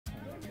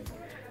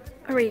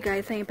Alright you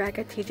guys, I am back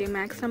at TJ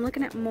Maxx. I'm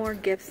looking at more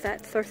gift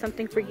sets or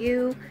something for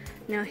you.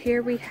 Now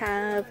here we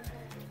have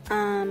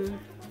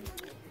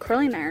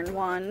curling iron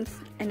wands,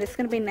 and it's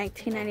going to be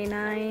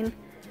 $19.99.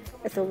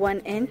 It's a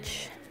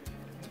 1-inch.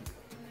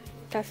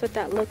 That's what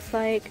that looks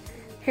like.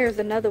 Here's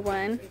another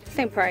one,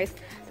 same price.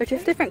 They're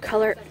just different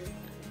color.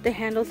 The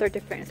handles are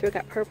different. So we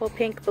got purple,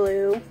 pink,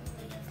 blue.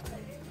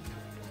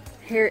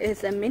 Here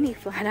is a mini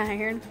flat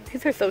iron.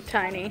 These are so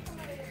tiny.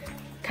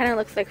 Kind of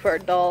looks like for a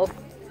doll.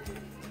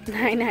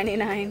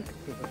 $9.99.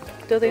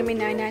 Those are going to be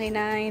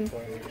 $9.99.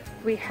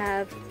 We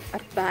have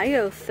a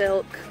bio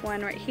silk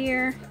one right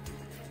here.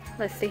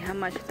 Let's see how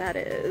much that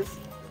is.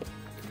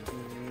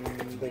 I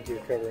think you're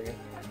covering it.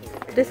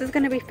 This is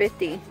going to be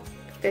 $50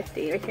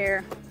 right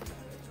here.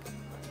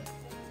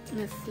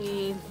 Let's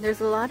see. There's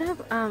a lot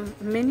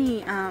of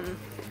mini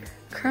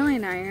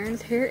curling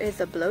irons. Here is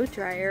a blow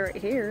dryer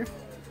right here.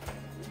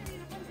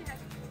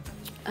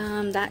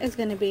 That is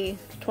going to be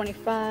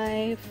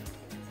 $25.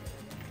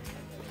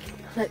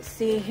 Let's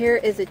see, here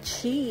is a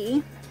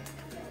Chi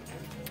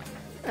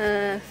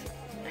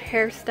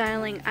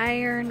hairstyling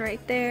iron right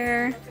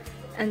there.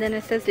 And then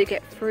it says you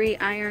get free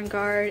iron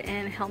guard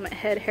and helmet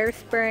head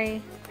hairspray.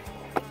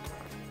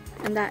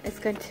 And that is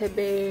going to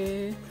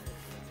be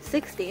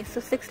 $60.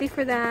 So $60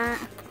 for that.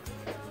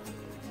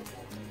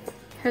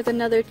 Here's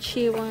another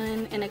Chi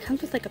one, and it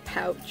comes with like a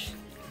pouch.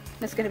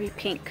 It's going to be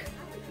pink.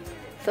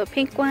 So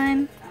pink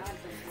one,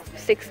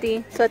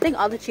 $60. So I think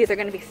all the Chis are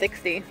going to be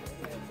 $60.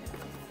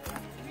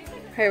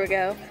 Here we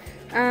go.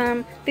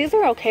 These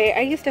are okay. I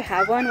used to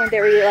have one when they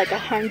were like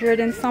 100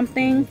 and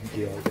something.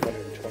 Yeah,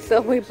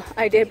 So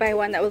I did buy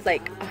one that was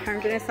like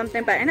 100 and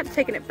something, but I ended up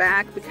taking it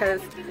back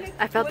because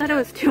I felt that it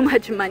was too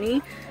much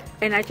money,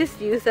 and I just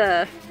used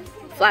a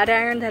flat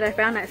iron that I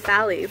found at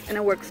Sally's, and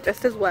it works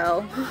just as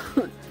well.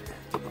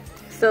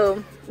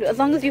 So as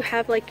long as you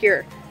have like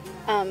your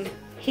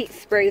heat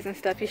sprays and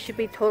stuff, you should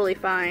be totally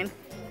fine.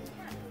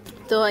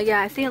 So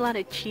yeah, I see a lot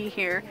of Chi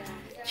here.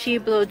 Chi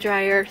blow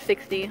dryer,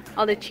 $60.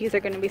 All the Chis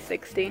are going to be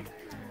 $60.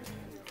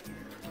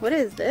 What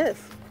is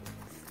this?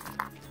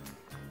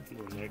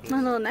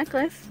 My little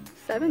necklace,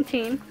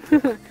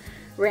 $17.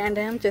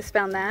 Random, just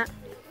found that.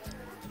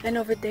 Then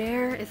over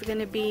there is going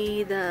to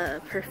be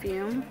the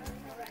perfume.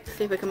 Let's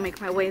see if I can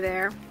make my way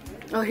there.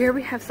 Oh, here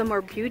we have some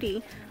more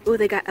beauty. Oh,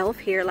 they got e.l.f.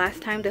 here.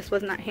 Last time this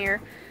was not here.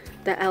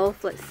 The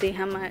e.l.f., let's see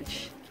how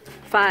much.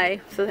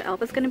 $5. So the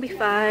e.l.f. is going to be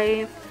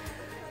 $5.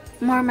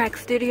 More MAC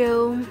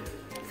Studio.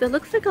 So it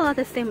looks like a lot of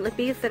the same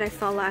lippies that I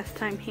saw last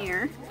time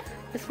here.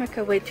 Let's make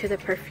our way to the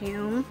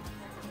perfume.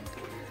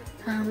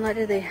 What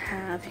do they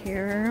have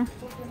here?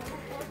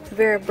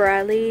 Vera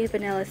Bradley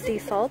Vanilla Sea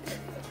Salt.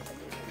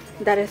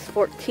 That is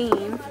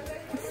 $14.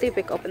 Let's see if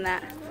we can open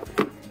that.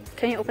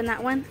 Can you open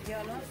that one?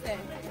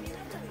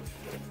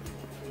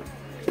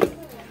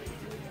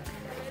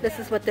 This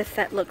is what this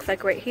set looks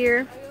like right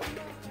here.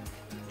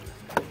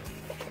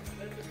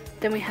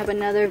 Then we have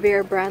another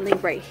Vera Bradley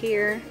right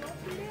here.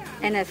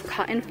 And it's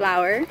cotton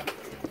flower,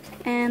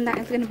 and that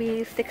is going to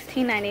be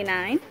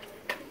 $16.99.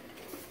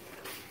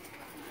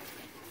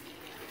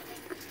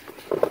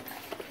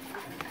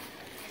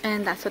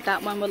 And that's what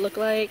that one would look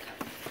like.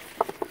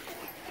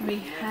 We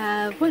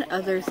have, what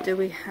others do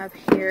we have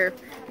here?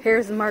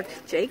 Here's Marc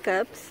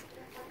Jacobs.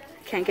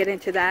 Can't get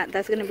into that.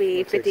 That's going to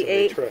be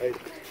 $58.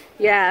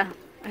 Yeah,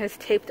 it's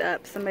taped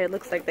up. Somebody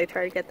looks like they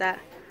tried to get that.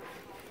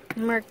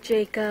 Marc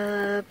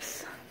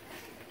Jacobs.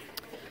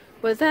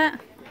 What's that?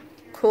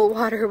 Cool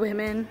Water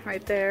Women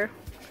right there.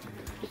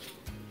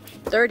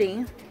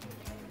 $30.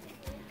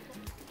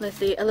 Let's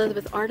see,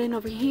 Elizabeth Arden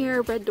over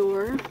here, Red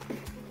Door.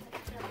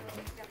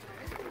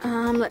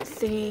 Let's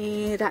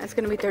see, that is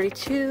going to be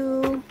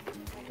 $32.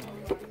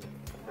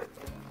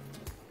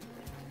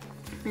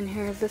 And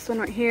here's this one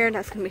right here,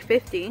 that's going to be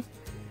 $50.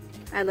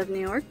 I Love New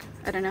York.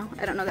 I don't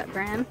know that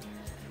brand.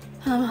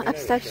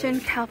 Obsession,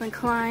 Calvin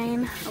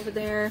Klein over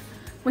there.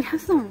 We have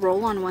some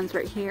roll-on ones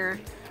right here.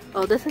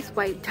 Oh, this is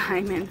White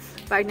Diamonds,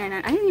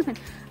 $5.99.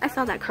 I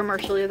saw that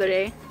commercial the other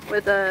day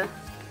with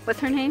what's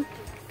her name?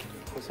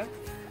 What's that?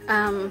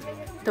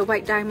 The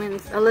White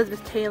Diamonds,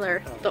 Elizabeth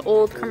Taylor, the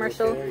old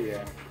commercial.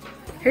 Yeah.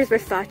 Here's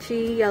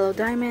Versace, Yellow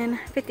Diamond,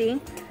 $50.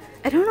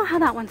 I don't know how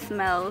that one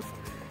smells,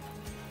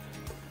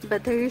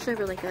 but they're usually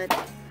really good.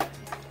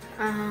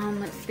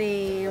 Let's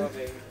see.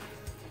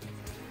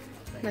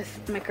 Let's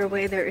make our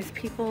way. There is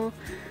people.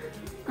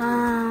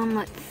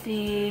 Let's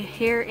see.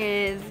 Here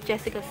is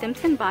Jessica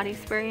Simpson body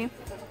spray,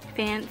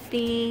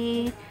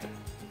 Fancy,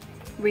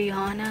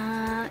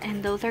 Rihanna,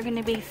 and those are going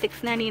to be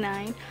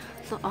 $6.99.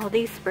 So all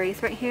these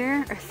sprays right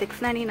here are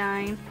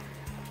 $6.99.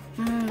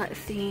 Let's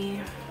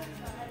see.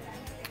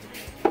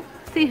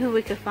 See who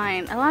we could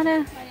find. A lot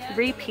of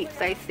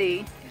repeats I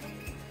see.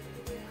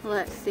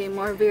 Let's see,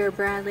 more Vera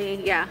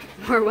Bradley. Yeah,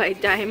 more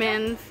White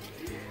Diamonds.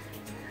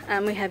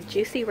 We have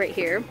Juicy right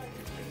here.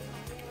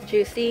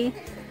 Juicy.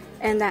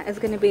 And that is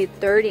going to be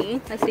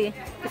 $30. Let's see.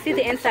 Let's see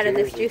the inside of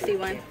this Juicy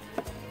one.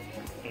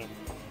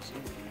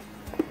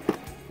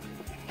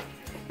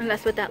 And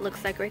that's what that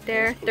looks like right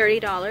there.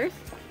 $30.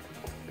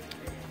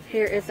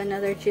 Here is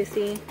another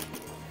Juicy.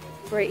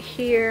 right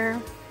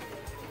here,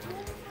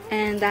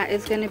 and that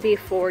is going to be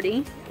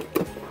 $40.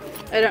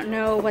 I don't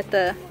know what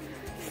the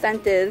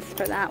scent is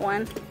for that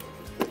one.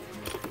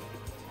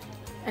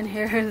 And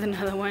here's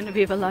another one,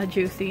 Viva La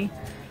Juicy,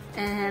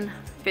 and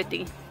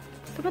 $50.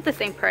 It's about the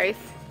same price.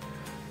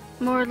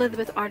 More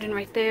Elizabeth Arden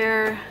right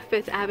there,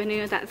 Fifth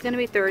Avenue, that's gonna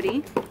be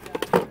 $30.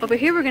 Over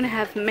here we're gonna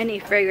have many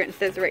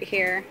fragrances right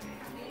here.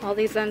 All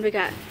these ones, we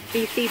got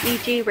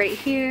BCBG right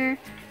here,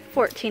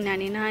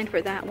 $14.99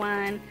 for that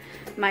one.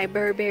 My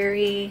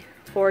Burberry,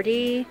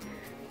 $40.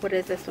 What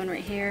is this one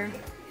right here?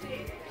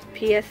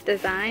 PS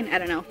Design, I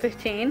don't know,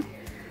 $15.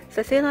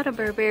 So I see a lot of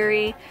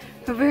Burberry.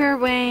 Rare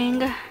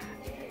Wang,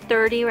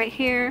 $30 right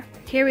here.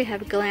 Here we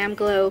have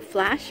GLAMGLOW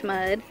Flash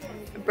Mud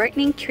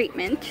Brightening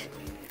Treatment.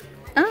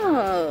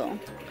 Oh,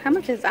 how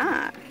much is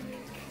that?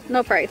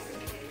 No price.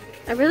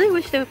 I really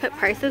wish they would put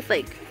prices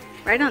like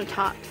right on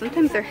top.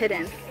 Sometimes they're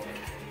hidden.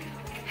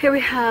 Here we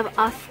have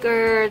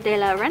Oscar de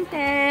la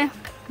Renta.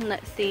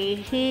 Let's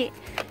see,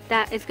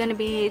 that is going to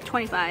be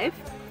 $25.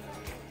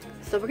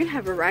 So we're going to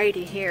have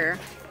variety here.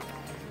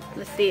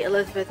 Let's see,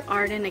 Elizabeth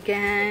Arden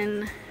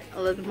again.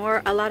 A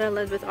lot of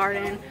Elizabeth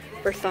Arden,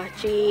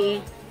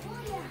 Versace,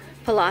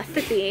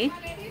 Philosophy.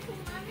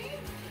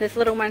 This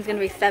little one's going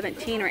to be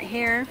 $17 right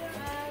here.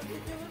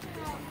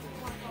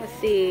 Let's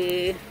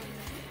see.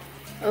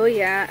 Oh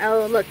yeah,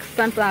 oh look,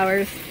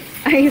 sunflowers.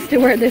 I used to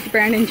wear this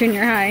brand in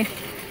junior high.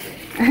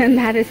 And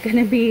that is going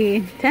to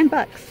be $10.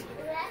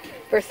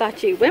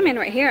 Versace Women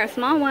right here, a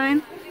small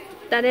one.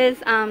 That is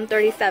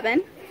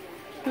 $37.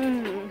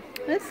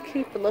 Let's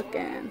keep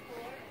looking.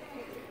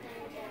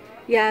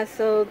 Yeah,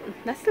 so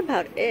that's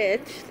about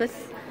it.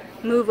 Let's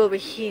move over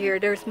here.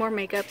 There's more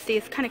makeup. See,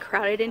 it's kind of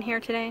crowded in here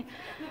today.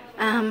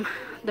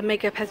 The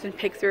makeup has been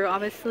picked through,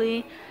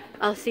 obviously.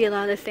 I'll see a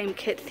lot of the same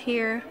kits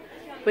here.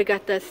 We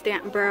got the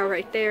stamp brow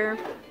right there.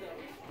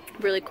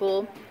 Really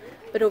cool.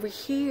 But over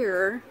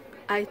here,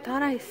 I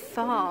thought I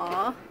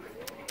saw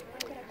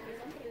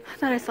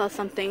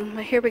something.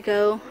 But here we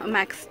go. A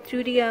MAC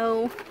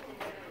Studio,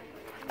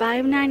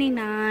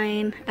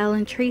 $5.99.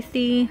 Ellen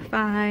Tracy,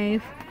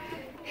 $5.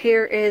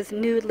 Here is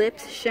Nude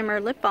Lips Shimmer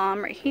Lip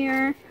Balm right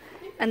here.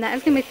 And that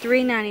is going to be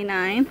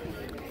 $3.99.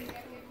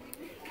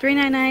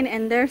 $3.99,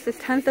 and there's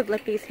just tons of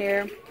lippies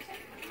here.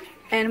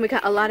 And we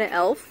got a lot of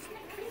e.l.f.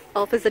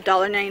 e.l.f. is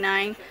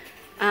 $1.99.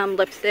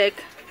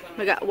 Lipstick.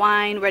 We got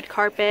Wine, Red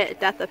Carpet,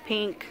 Death of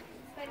Pink.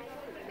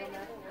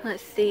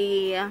 Let's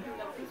see. I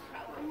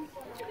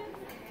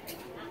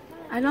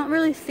don't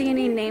really see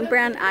any name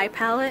brand eye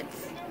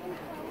palettes.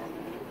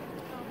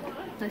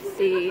 Let's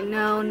see.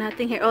 No,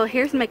 nothing here. Oh,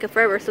 here's Makeup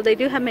Forever. So they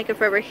do have Makeup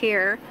Forever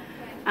here.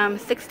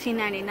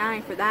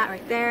 $16.99 for that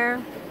right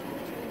there.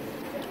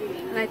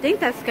 And I think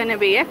that's going to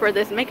be it for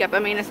this makeup. I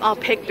mean, it's all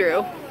picked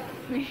through.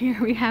 Here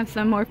we have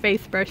some more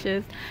face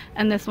brushes.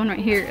 And this one right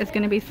here is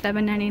going to be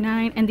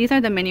 $7.99. And these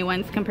are the mini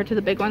ones compared to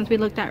the big ones we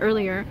looked at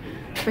earlier.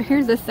 But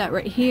here's this set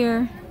right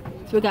here.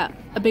 So we got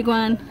a big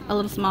one, a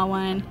little small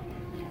one.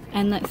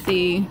 And let's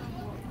see.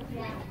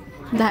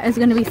 That is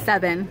going to be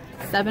 $7.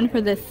 $7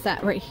 for this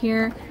set right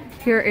here.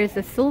 Here is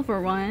the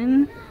silver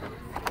one.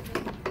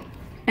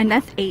 And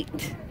that's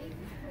 $8.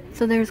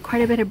 So there's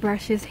quite a bit of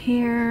brushes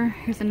here.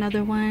 Here's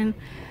another one.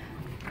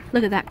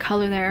 Look at that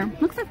color there.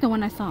 Looks like the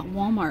one I saw at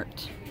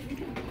Walmart.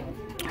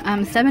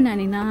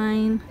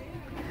 $7.99.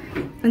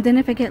 And then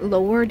if I get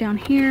lower down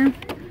here,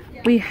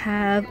 we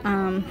have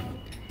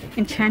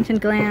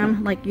Enchanted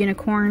Glam, like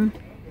unicorn.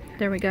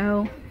 There we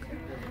go.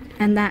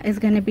 And that is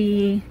going to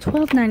be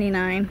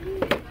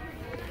 $12.99.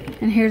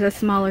 And here's a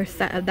smaller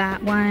set of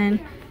that one.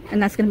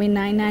 And that's going to be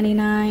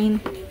 $9.99.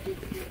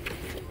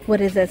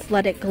 What is this?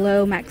 Let It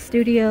Glow MAC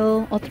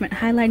Studio Ultimate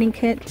Highlighting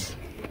Kit.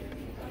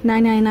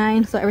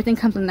 $9.99. So everything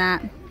comes in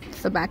that.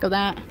 It's the back of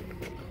that.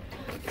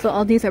 So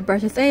all these are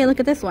brushes. Hey, look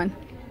at this one.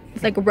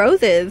 It's like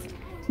roses.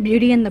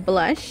 Beauty and the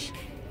Blush.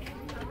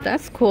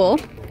 That's cool.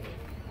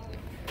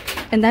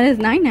 And that is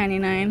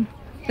 $9.99.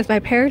 It's by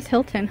Paris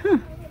Hilton. Huh.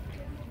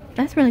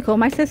 That's really cool.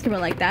 My sister would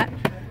like that.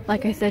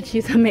 Like I said,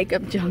 she's a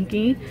makeup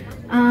junkie.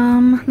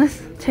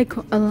 Let's take...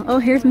 oh,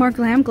 here's more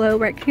GLAMGLOW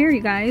right here,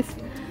 you guys.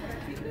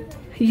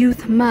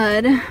 Youth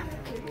Mud.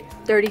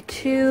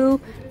 $32.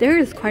 There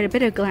is quite a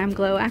bit of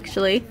GLAMGLOW,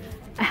 actually.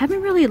 I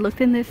haven't really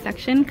looked in this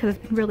section because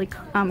it's really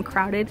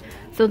crowded.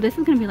 So this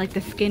is going to be like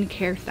the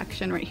skincare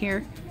section right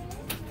here.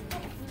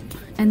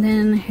 And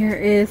then here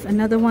is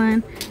another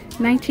one.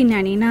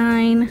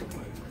 $19.99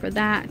 for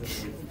that.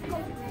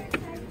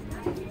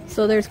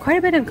 So there's quite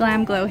a bit of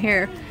GLAMGLOW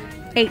here.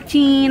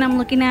 $18 I'm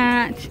looking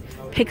at.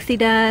 Pixie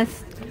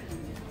Dust.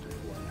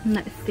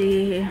 Let's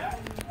see.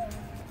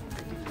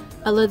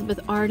 Elizabeth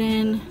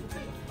Arden.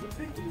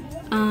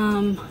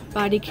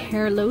 Body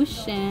Care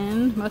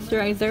Lotion.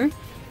 Moisturizer.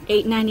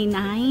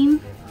 $8.99.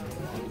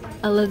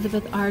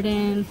 Elizabeth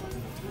Arden.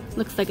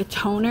 Looks like a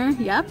toner.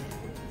 Yep.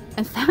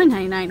 And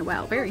 $7.99.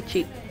 Wow, very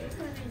cheap.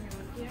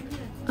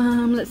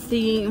 Let's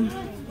see.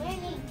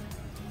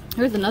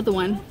 Here's another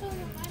one.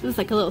 This is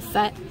like a little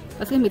set.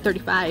 That's gonna be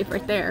 $35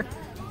 right there.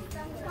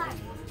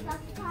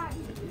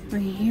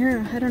 Right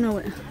here, I don't know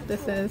what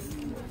this is.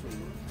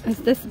 is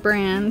this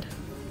brand,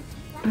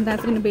 and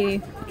that's going to be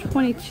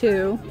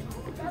 $22.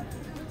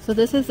 So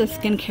this is the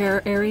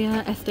skincare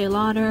area. Estee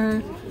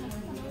Lauder,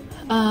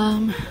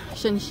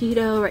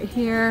 Shiseido right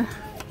here.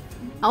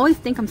 I always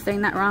think I'm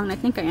saying that wrong, and I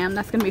think I am.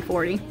 That's going to be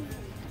 $40.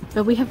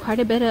 But we have quite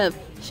a bit of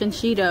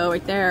Shiseido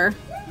right there.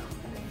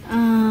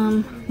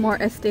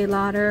 More Estee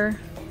Lauder.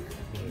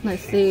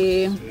 Let's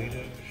see.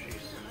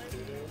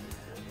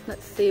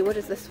 Let's see, what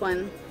is this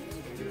one?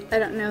 I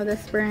don't know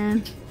this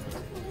brand.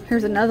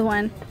 Here's another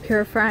one,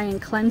 Purifying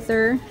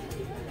Cleanser,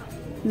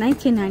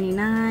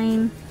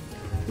 $19.99.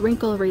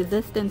 Wrinkle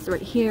Resistance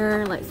right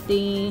here. Let's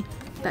see,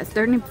 that's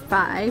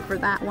 $35 for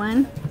that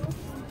one.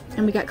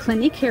 And we got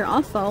Clinique here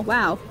also.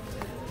 Wow,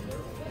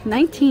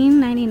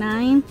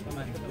 $19.99.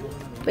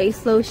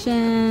 Base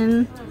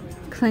lotion,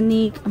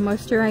 Clinique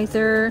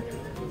moisturizer,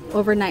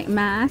 overnight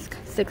mask,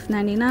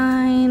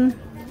 $6.99.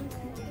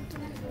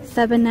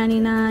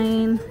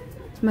 $7.99.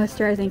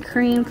 Moisturizing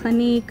cream,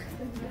 Clinique.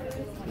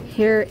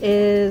 Here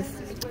is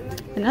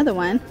another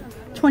one,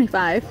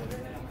 $25.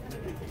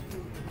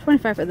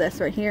 $25 for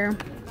this right here.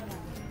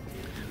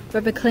 We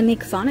have a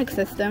Clinique Sonic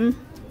system.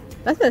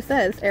 That's what it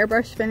says.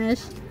 Airbrush finish.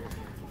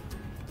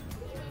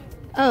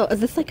 Oh,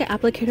 is this like an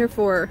applicator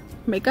for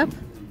makeup?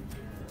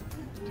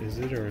 Is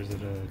it, or is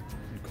it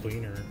a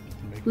cleaner?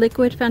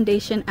 Liquid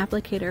foundation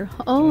applicator.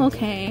 Oh,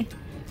 okay.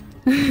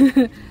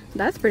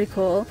 That's pretty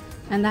cool.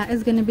 And that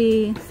is going to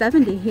be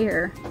 $70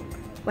 here.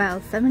 Wow,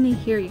 $70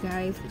 here, you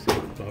guys.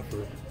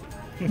 Buffer.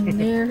 And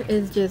there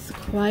is just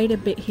quite a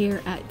bit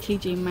here at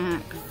TJ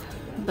Maxx.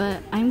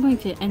 But I'm going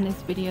to end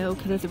this video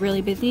because it's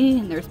really busy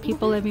and there's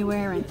people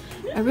everywhere, and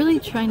I really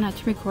try not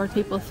to record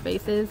people's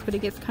faces, but it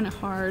gets kind of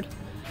hard.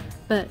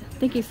 But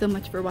thank you so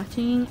much for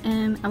watching,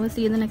 and I will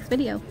see you in the next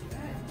video.